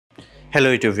Hello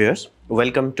YouTube viewers,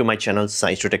 welcome to my channel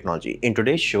Science to Technology. In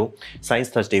today's show, Science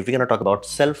Thursday, we're going to talk about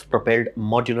self-propelled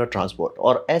modular transport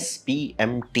or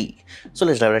SPMT. So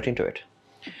let's dive right into it.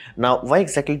 Now, why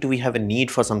exactly do we have a need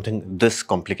for something this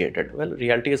complicated? Well,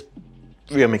 reality is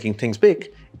we are making things big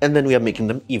and then we are making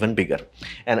them even bigger.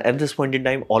 And at this point in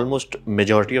time, almost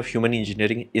majority of human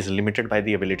engineering is limited by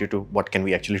the ability to what can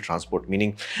we actually transport.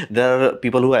 Meaning there are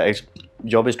people who are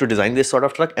job is to design this sort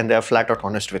of truck and they are flat out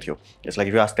honest with you. It's like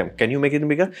if you ask them, can you make it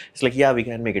bigger? It's like, yeah, we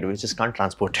can make it. We just can't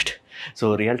transport it.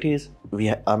 So reality is we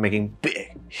are making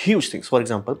big, huge things. For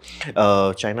example,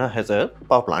 China has a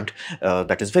power plant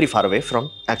that is very far away from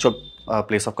actual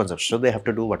place of consumption. So they have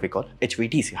to do what we call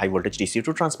HVDC, high voltage DC,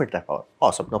 to transmit that power.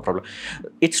 Awesome, no problem.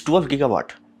 It's 12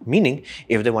 gigawatt. Meaning,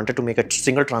 if they wanted to make a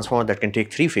single transformer that can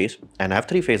take 3-phase and have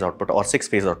 3-phase output or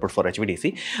 6-phase output for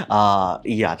HVDC,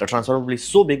 yeah, the transformer will be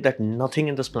so big that nothing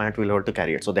in this plant will be able to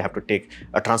carry it. So they have to take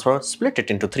a transformer, split it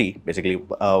into 3, basically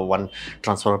one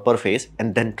transformer per phase,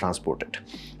 and then transport it.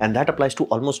 And that applies to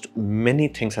almost many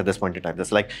things at this point in time.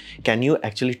 That's like, can you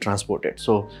actually transport it?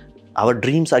 So our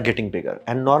dreams are getting bigger,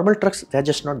 and normal trucks, they're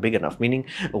just not big enough. Meaning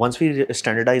once we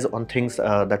standardize on things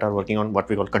that are working on what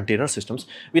we call container systems,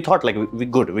 we thought like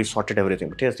we sorted everything,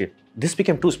 but yes, this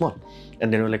became too small.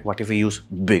 And then we're like, what if we use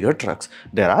bigger trucks?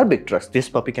 There are big trucks. This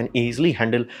puppy can easily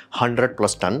handle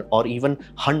 100+ ton or even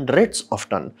hundreds of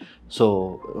ton.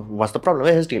 So what's the problem?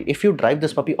 Well, still, if you drive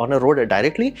this puppy on a road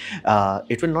directly,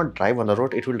 it will not drive on the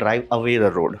road, it will drive away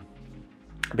the road.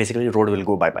 Basically, road will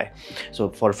go bye-bye. So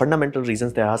for fundamental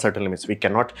reasons, there are certain limits. We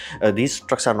cannot, these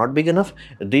trucks are not big enough.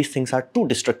 These things are too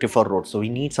destructive for roads. So we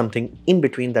need something in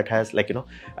between that has, like,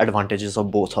 advantages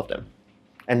of both of them.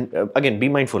 And again, be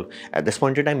mindful, at this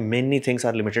point in time, many things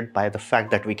are limited by the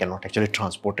fact that we cannot actually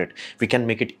transport it. We can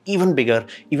make it even bigger,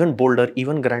 even bolder,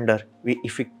 even grander.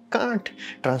 If we can't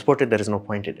transport it, there is no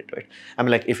point in it, right? I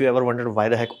mean, like, if you ever wondered why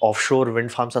the heck offshore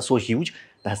wind farms are so huge,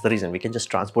 that's the reason. We can just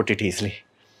transport it easily.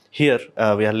 Here,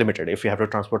 we are limited if you have to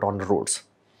transport on roads.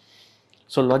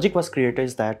 So logic was created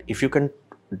is that if you can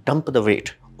dump the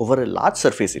weight over a large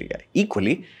surface area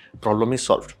equally, problem is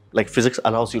solved. Like, physics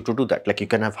allows you to do that. Like, you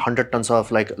can have 100 tons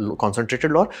of like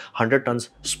concentrated load, 100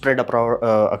 tons spread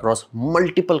across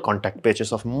multiple contact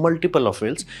patches of multiple of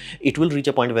wheels. It will reach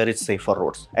a point where it's safe for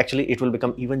roads. Actually, it will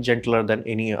become even gentler than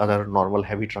any other normal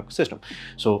heavy truck system.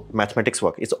 So mathematics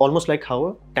work. It's almost like how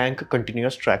a tank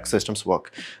continuous track systems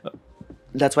work.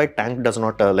 That's why tank does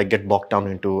not like get bogged down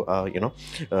into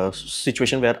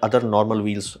situation where other normal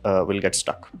wheels will get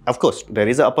stuck. Of course, there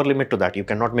is an upper limit to that. You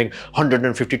cannot make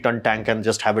 150-ton tank and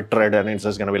just have it tread and it's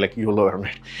just going to be like YOLO on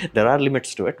it. There are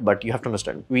limits to it, but you have to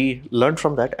understand. We learned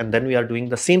from that, and then we are doing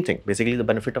the same thing. Basically, the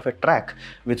benefit of a track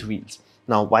with wheels.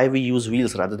 Now, why we use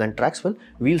wheels rather than tracks? Well,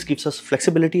 wheels gives us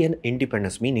flexibility and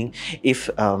independence. Meaning, if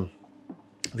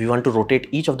we want to rotate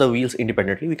each of the wheels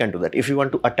independently, we can do that. If we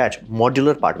want to attach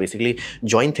modular part, basically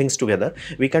join things together,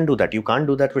 we can do that. You can't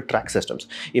do that with track systems.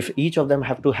 If each of them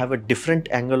have to have a different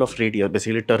angle of radius,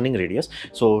 basically turning radius,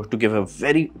 so to give a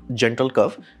very gentle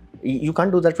curve, you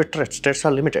can't do that with threads. Threads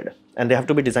are limited and they have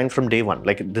to be designed from day one.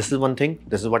 Like, this is one thing,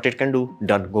 this is what it can do,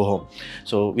 done, go home.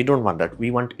 So we don't want that.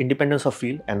 We want independence of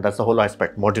feel, and that's the whole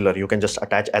aspect. Modular, you can just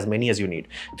attach as many as you need,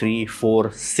 3,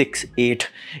 4, 6, 8.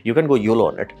 You can go YOLO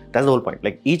on it. That's the whole point.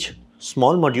 Like, each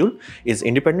small module is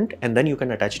independent, and then you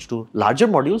can attach it to larger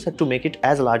modules to make it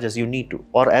as large as you need to,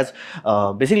 or as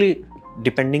basically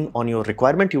depending on your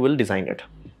requirement, you will design it.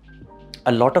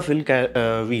 A lot of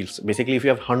wheels, basically if you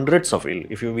have hundreds of wheels,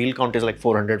 if your wheel count is like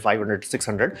 400, 500,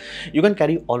 600, you can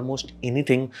carry almost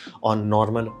anything on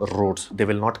normal roads. They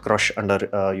will not crush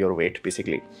under your weight,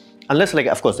 basically. Unless, like,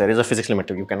 of course, there is a physics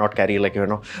limit. You cannot carry, like,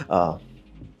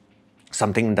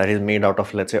 something that is made out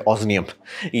of, let's say, osmium.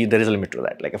 There is a limit to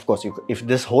that. Like, of course, if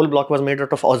this whole block was made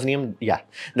out of osmium, yeah,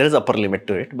 there is upper limit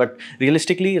to it. But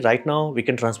realistically, right now, we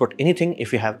can transport anything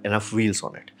if we have enough wheels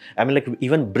on it. I mean, like,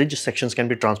 even bridge sections can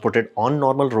be transported on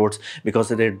normal roads because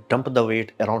they dump the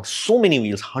weight around so many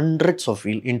wheels, hundreds of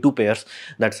wheels in 2 pairs.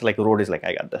 That's like, road is like,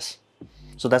 I got this.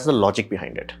 So that's the logic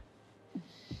behind it.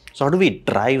 So how do we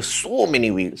drive so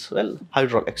many wheels? Well,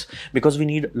 hydraulics, because we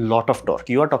need a lot of torque.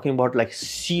 You are talking about like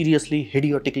seriously,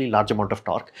 idiotically large amount of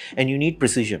torque, and you need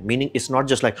precision, meaning it's not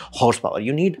just like horsepower.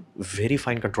 You need very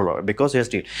fine control over it, because here's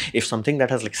the deal. If something that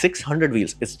has like 600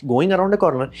 wheels is going around a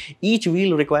corner, each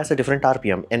wheel requires a different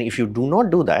RPM. And if you do not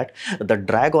do that, the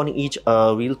drag on each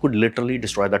wheel could literally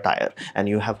destroy the tire, and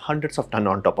you have hundreds of ton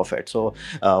on top of it. So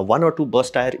 1 or 2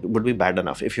 burst tire would be bad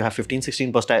enough. If you have 15,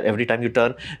 16 burst tire every time you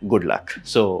turn, good luck.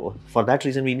 So So for that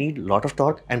reason, we need a lot of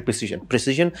torque and precision.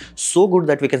 Precision so good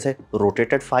that we can say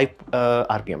rotate at 5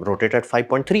 RPM, rotate at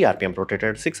 5.3 RPM, rotate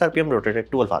at 6 RPM, rotate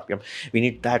at 12 RPM. We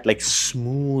need that like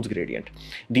smooth gradient.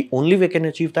 The only way we can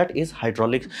achieve that is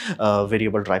hydraulic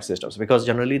variable drive systems, because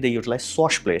generally they utilize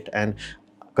swash plate, and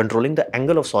controlling the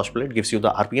angle of swash plate gives you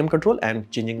the RPM control, and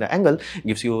changing the angle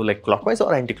gives you like clockwise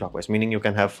or anti-clockwise, meaning you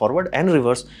can have forward and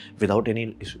reverse without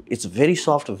any issue. It's very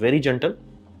soft, very gentle,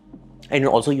 and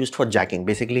also used for jacking.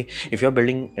 Basically, if you're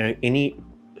building any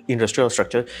industrial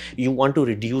structure, you want to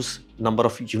reduce number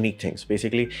of unique things.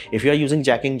 Basically, if you are using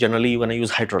jacking, generally you're going to use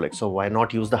hydraulic, so why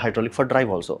not use the hydraulic for drive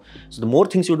also? So the more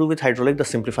things you do with hydraulic, the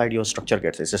simplified your structure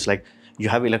gets. It's just like you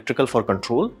have electrical for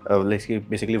control,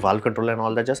 basically valve control and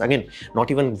all that. Just again, not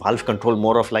even valve control,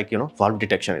 more of like, you know, valve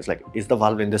detection. It's like, is the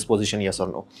valve in this position, yes or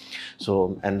no?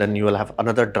 So, and then you will have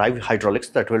another drive hydraulics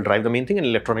that will drive the main thing, and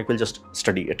electronic will just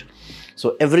study it.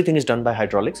 So everything is done by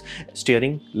hydraulics,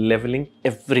 steering, leveling,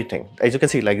 everything. As you can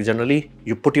see, like generally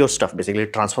you put your stuff, basically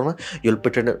transformer, you'll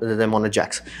put them on a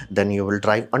jacks, then you will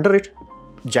drive under it,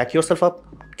 jack yourself up,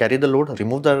 carry the load,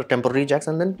 remove the temporary jacks,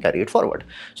 and then carry it forward.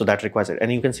 So that requires it.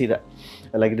 And you can see that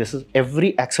like this is,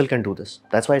 every axle can do this.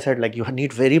 That's why I said like you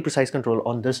need very precise control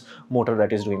on this motor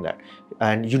that is doing that,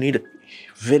 and you need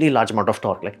very large amount of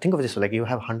torque. Like think of this, like you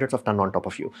have hundreds of tons on top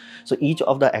of you, so each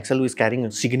of the axle is carrying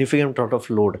a significant amount of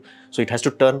load, so it has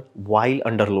to turn while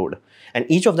under load, and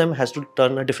each of them has to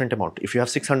turn a different amount. If you have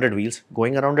 600 wheels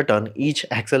going around a turn, each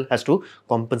axle has to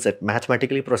compensate,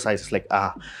 mathematically precise. It's like,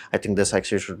 I think this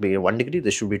axle should be 1 degree,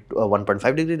 this should be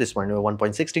 1.5 degree, this one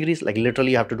 1.6 degrees. Like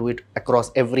literally you have to do it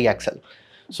across every axle.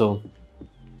 So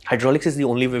hydraulics is the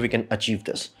only way we can achieve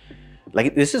this.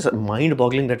 Like this is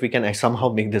mind-boggling that we can somehow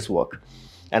make this work.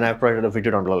 And I've provided a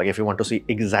video down below, like if you want to see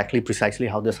exactly precisely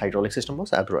how this hydraulic system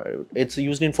works. It's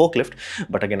used in forklift,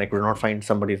 but again I could not find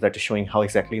somebody that is showing how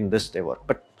exactly in this they work.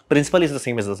 But principle is the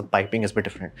same, as the piping is a bit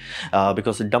different,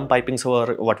 because the dumb pipings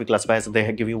are what we classify as,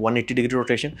 they give you 180-degree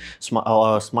rotation.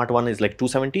 Smart one is like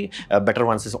 270, better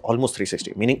ones is almost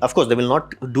 360, meaning of course they will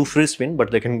not do free spin,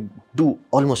 but they can do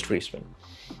almost free spin.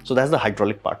 So that's the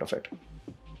hydraulic part of it.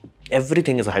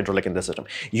 Everything is a hydraulic in the system.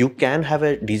 You can have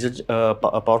a diesel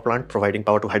power plant providing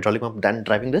power to hydraulic pump, then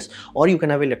driving this, or you can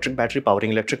have electric battery powering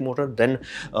electric motor, then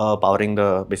powering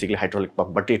the basically hydraulic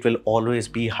pump, but it will always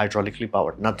be hydraulically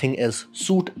powered. Nothing else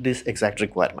suit this exact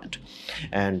requirement.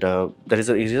 And there is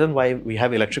a reason why we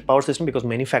have electric power system, because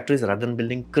many factories, rather than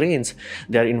building cranes,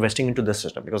 they are investing into this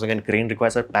system, because again crane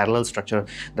requires a parallel structure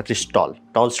that is tall.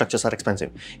 Tall structures are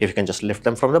expensive. If you can just lift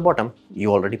them from the bottom, you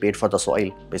already paid for the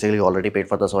soil. Basically you already paid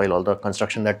for the soil, all the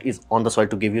construction that is on the soil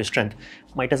to give you strength,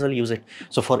 might as well use it.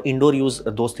 So for indoor use,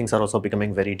 those things are also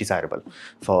becoming very desirable.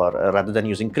 For rather than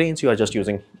using cranes, you are just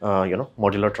using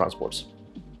modular transports.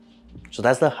 So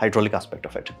that's the hydraulic aspect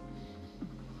of it.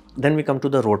 Then we come to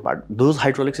the road part. Those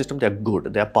hydraulic systems, they're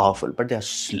good, they're powerful, but they're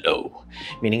slow.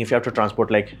 Meaning if you have to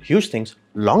transport like huge things,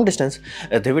 long distance,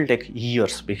 they will take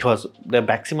years, because the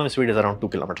maximum speed is around 2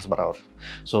 kilometers per hour.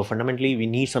 So fundamentally, we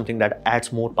need something that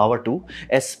adds more power to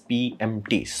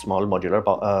SPMT, small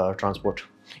modular transport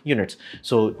units.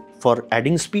 So for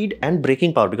adding speed and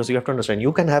braking power, because you have to understand,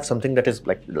 you can have something that is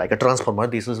like a transformer.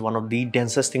 This is one of the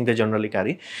densest things they generally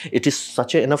carry. It is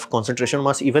such enough concentration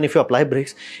mass, even if you apply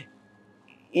brakes,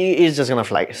 is just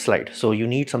gonna slide. So you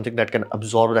need something that can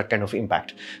absorb that kind of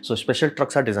impact. So special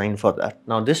trucks are designed for that.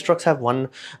 Now these trucks have one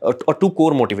or two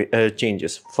core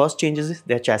changes. First changes is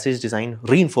their chassis design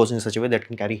reinforced in such a way that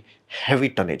can carry heavy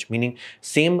tonnage, meaning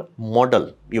same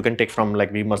model you can take from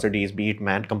like be Mercedes, be it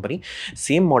MAN company,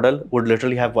 same model would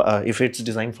literally have if it's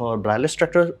designed for Ballast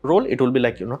Tractor role, it will be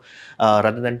like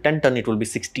rather than 10 ton, it will be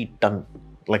 60 ton.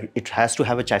 Like it has to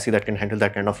have a chassis that can handle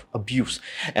that kind of abuse.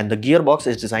 And the gearbox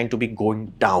is designed to be going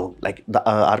down, like the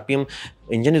RPM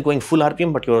engine is going full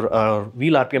RPM, but your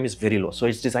wheel RPM is very low. So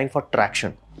it's designed for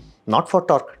traction, not for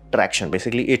torque, traction.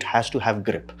 Basically it has to have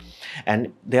grip,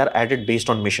 and they are added based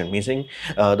on mission, meaning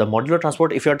the modular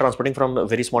transport, if you are transporting from a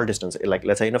very small distance, like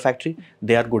let's say in a factory,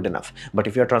 they are good enough. But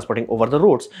if you are transporting over the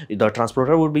roads, the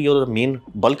transporter would be your main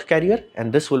bulk carrier,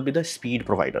 and this will be the speed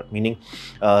provider, meaning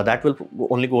that will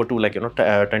only go to like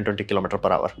 10-20 kilometers per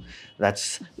hour.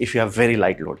 That's if you have very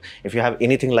light load. If you have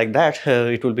anything like that,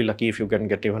 it will be lucky if you can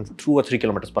get even 2 or 3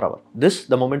 kilometers per hour. This,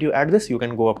 the moment you add this, you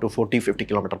can go up to 40-50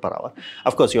 kilometers per hour.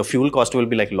 Of course your fuel cost will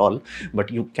be like lol,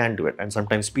 but you can do it. And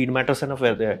sometimes speed matters enough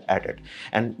where they're added.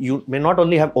 And you may not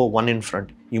only have one in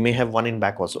front, you may have one in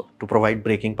back also to provide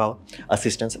braking power,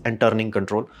 assistance, and turning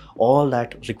control. All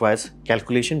that requires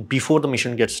calculation before the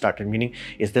mission gets started, meaning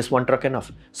is this one truck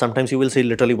enough? Sometimes you will say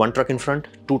literally one truck in front,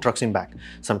 2 trucks in back.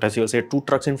 Sometimes you will say 2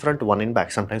 trucks in front, 1 in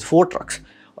back. Sometimes 4 trucks.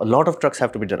 A lot of trucks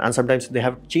have to be done, and sometimes they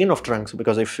have chain of trunks,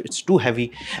 because if it's too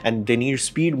heavy and they need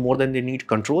speed more than they need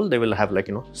control, they will have, like,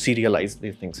 serialize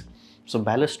these things. So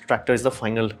ballast tractor is the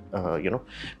final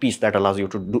piece that allows you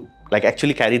to do, like,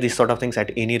 actually carry these sort of things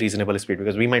at any reasonable speed,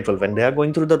 because be mindful, when they are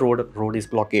going through the road is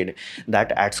blockade,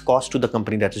 that adds cost to the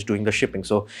company that is doing the shipping.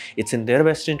 So it's in their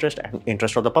best interest and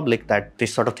interest of the public that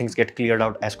these sort of things get cleared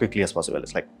out as quickly as possible.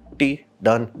 It's like, tea,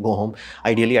 done, go home.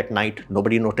 Ideally at night,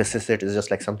 nobody notices it. It's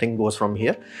just like something goes from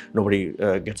here, nobody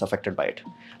gets affected by it.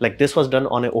 Like, this was done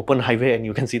on an open highway, and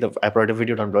you can see the operative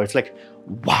video down below. It's like,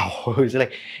 wow. It's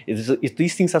like,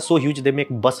 these things are so huge, they make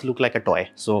bus look like a toy.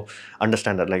 So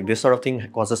understand that, like, this sort of thing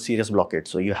causes serious blockade.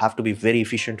 So you have to be very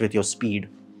efficient with your speed.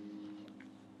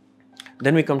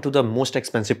 Then we come to the most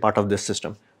expensive part of this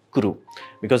system, crew.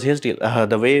 Because here's the deal,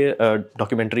 the way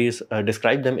documentaries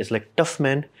describe them is like tough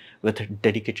men with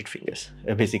dedicated fingers,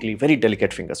 basically very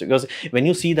delicate fingers. Because when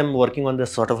you see them working on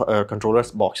this sort of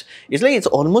controller's box, it's like, it's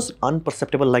almost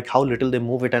imperceptible, like how little they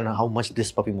move it and how much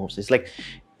this puppy moves. It's like,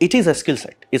 it is a skill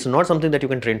set. It's not something that you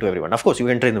can train to everyone. Of course, you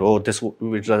can train them, oh, this,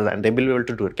 and they will be able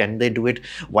to do it. Can they do it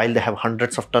while they have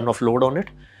hundreds of tons of load on it?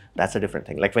 That's a different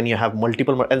thing. Like, when you have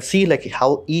multiple, and see like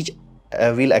how each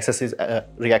wheel axis is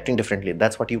reacting differently.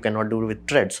 That's what you cannot do with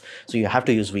treads. So you have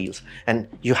to use wheels, and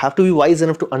you have to be wise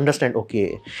enough to understand,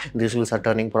 okay, these wheels are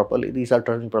turning properly, these are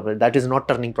turning properly, that is not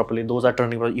turning properly, those are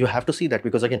turning properly. You have to see that,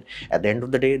 because again, at the end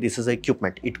of the day, this is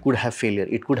equipment. It could have failure,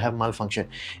 it could have malfunction.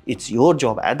 It's your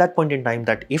job at that point in time,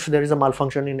 that if there is a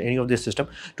malfunction in any of this system,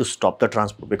 to stop the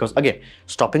transport. Because again,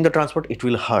 stopping the transport, it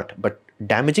will hurt, but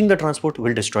damaging the transport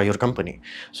will destroy your company.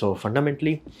 So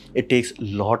fundamentally, it takes a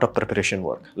lot of preparation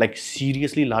work, like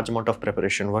seriously large amount of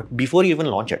preparation work before you even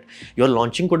launch it. Your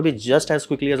launching could be just as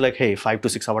quickly as, like, hey, 5 to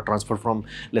 6 hour transfer from,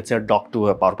 let's say, a dock to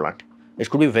a power plant. It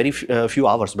could be very few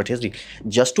hours, but here's the,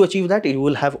 just to achieve that, you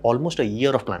will have almost a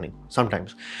year of planning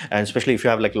sometimes. And especially if you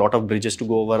have like a lot of bridges to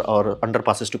go over, or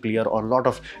underpasses to clear, or a lot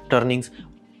of turnings,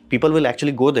 people will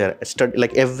actually go there,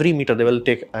 like every meter, they will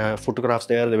take photographs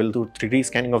there, they will do 3D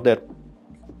scanning of their,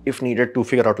 if needed, to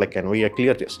figure out, like, can we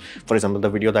clear this? For example,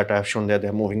 the video that I have shown there,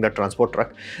 they're moving the transport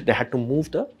truck. They had to move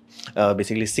the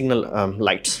basically signal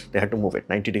lights. They had to move it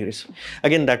 90 degrees.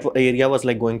 Again, that area was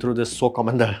like going through this, so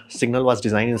common, the signal was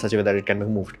designed in such a way that it can be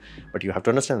moved. But you have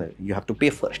to understand that you have to pay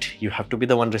for it. You have to be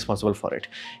the one responsible for it.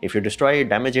 If you destroy it,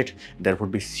 damage it, there would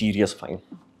be serious fine.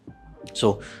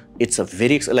 So it's a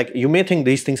very, like, you may think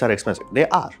these things are expensive. They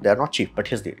are not cheap, but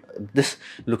here's the, this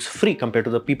looks free compared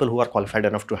to the people who are qualified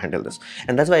enough to handle this.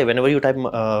 And that's why whenever you type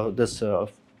this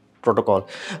protocol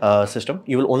system,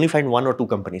 you will only find 1 or 2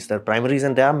 companies. The primary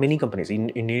reason, there are many companies in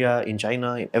India, in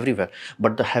China, everywhere,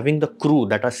 but having the crew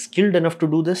that are skilled enough to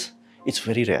do this, it's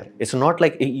very rare. It's not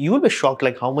like, you will be shocked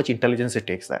like how much intelligence it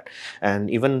takes that.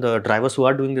 And even the drivers who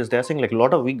are doing this, they're saying like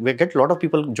we get a lot of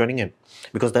people joining in,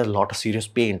 because there's a lot of serious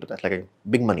pay into that, like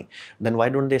big money. Then why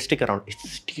don't they stick around?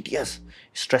 It's tedious,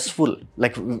 stressful,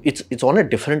 like it's on a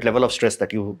different level of stress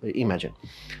that you imagine.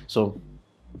 So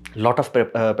lot of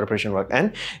preparation work,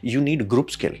 and you need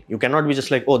group skill. You cannot be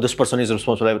just like, oh, this person is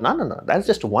responsible. No, that's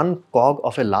just one cog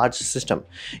of a large system.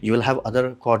 You will have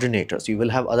other coordinators, you will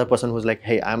have other person who's like,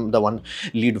 hey, I'm the one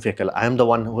lead vehicle, I am the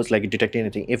one who's like detecting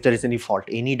anything. If there is any fault,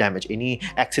 any damage, any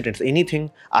accidents,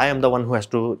 anything, I am the one who has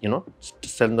to, you know,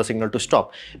 send the signal to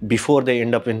stop before they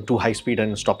end up in too high speed,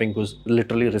 and stopping goes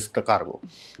literally risk the cargo.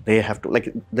 They have to,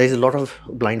 like, there's a lot of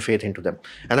blind faith into them.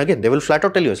 And again, they will flat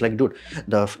out tell you, it's like, dude,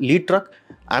 the lead truck,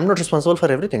 I'm not responsible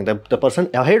for everything. The person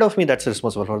ahead of me that's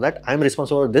responsible for that. I'm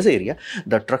responsible for this area.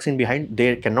 The trucks in behind,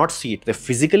 they cannot see it. They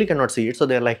physically cannot see it. So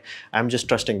they're like, I'm just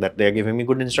trusting that they're giving me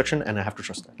good instruction, and I have to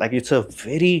trust that. Like, it's a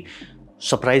very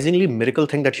surprisingly miracle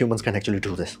thing that humans can actually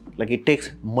do this. Like, it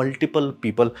takes multiple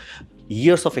people,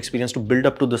 years of experience to build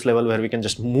up to this level where we can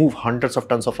just move hundreds of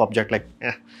tons of object, like,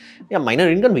 yeah, minor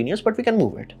inconvenience, but we can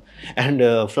move it.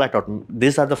 And flat out,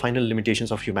 these are the final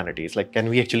limitations of humanity. It's like, can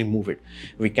we actually move it?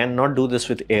 We cannot do this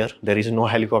with air. There is no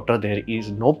helicopter. There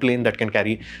is no plane that can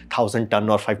carry 1,000 ton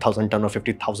or 5,000 ton or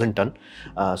 50,000 ton.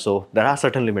 So there are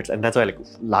certain limits, and that's why like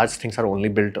large things are only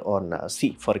built on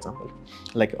sea, for example,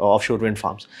 like offshore wind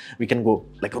farms. We can go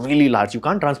like really large. You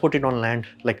can't transport it on land.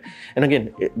 Like, and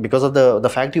again, because of the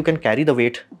fact you can carry the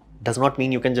weight does not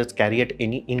mean you can just carry at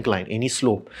any incline, any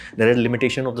slope. There is a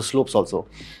limitation of the slopes also.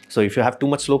 So if you have too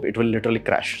much slope, it will literally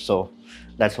crash. So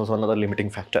that's also another limiting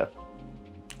factor.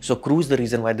 So crew is the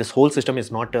reason why this whole system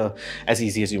is not as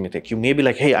easy as you may think. You may be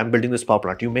like, hey, I'm building this power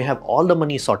plant. You may have all the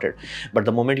money sorted, but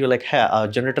the moment you're like, hey, a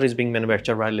generator is being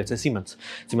manufactured by, let's say, Siemens.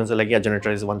 Siemens are like, yeah,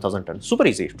 generator is 1,000 tons. Super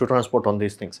easy to transport on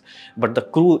these things. But the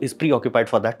crew is preoccupied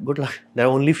for that. Good luck. There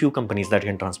are only few companies that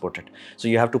can transport it. So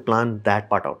you have to plan that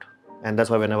part out. And that's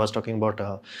why when I was talking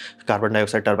about carbon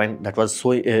dioxide turbine, that was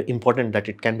so important that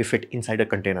it can be fit inside a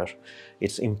container.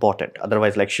 It's important.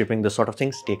 Otherwise, like shipping this sort of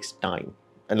things takes time.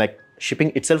 And like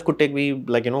shipping itself could take me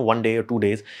like, 1 day or 2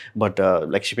 days, but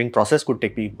like shipping process could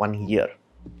take me 1 year.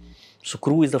 So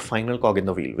crew is the final cog in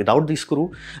the wheel. Without this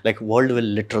crew, like world will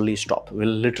literally stop. We'll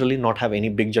literally not have any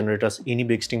big generators, any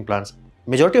big steam plants.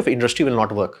 Majority of industry will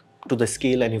not work to the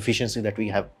scale and efficiency that we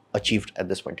have achieved at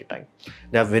this point in time.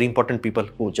 There are very important people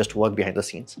who just work behind the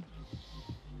scenes.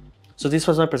 So this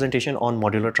was my presentation on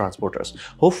modular transporters.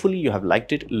 Hopefully you have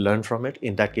liked it, learned from it.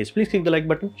 In that case, please click the like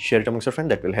button, share it amongst your friends.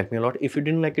 That will help me a lot. If you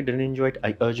didn't like it, didn't enjoy it,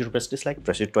 I urge you to press dislike,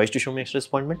 press it twice to show me extra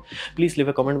disappointment. Please leave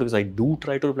a comment because I do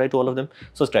try to reply to all of them.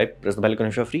 Subscribe, press the bell icon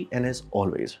if you're free, and as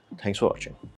always, thanks for watching.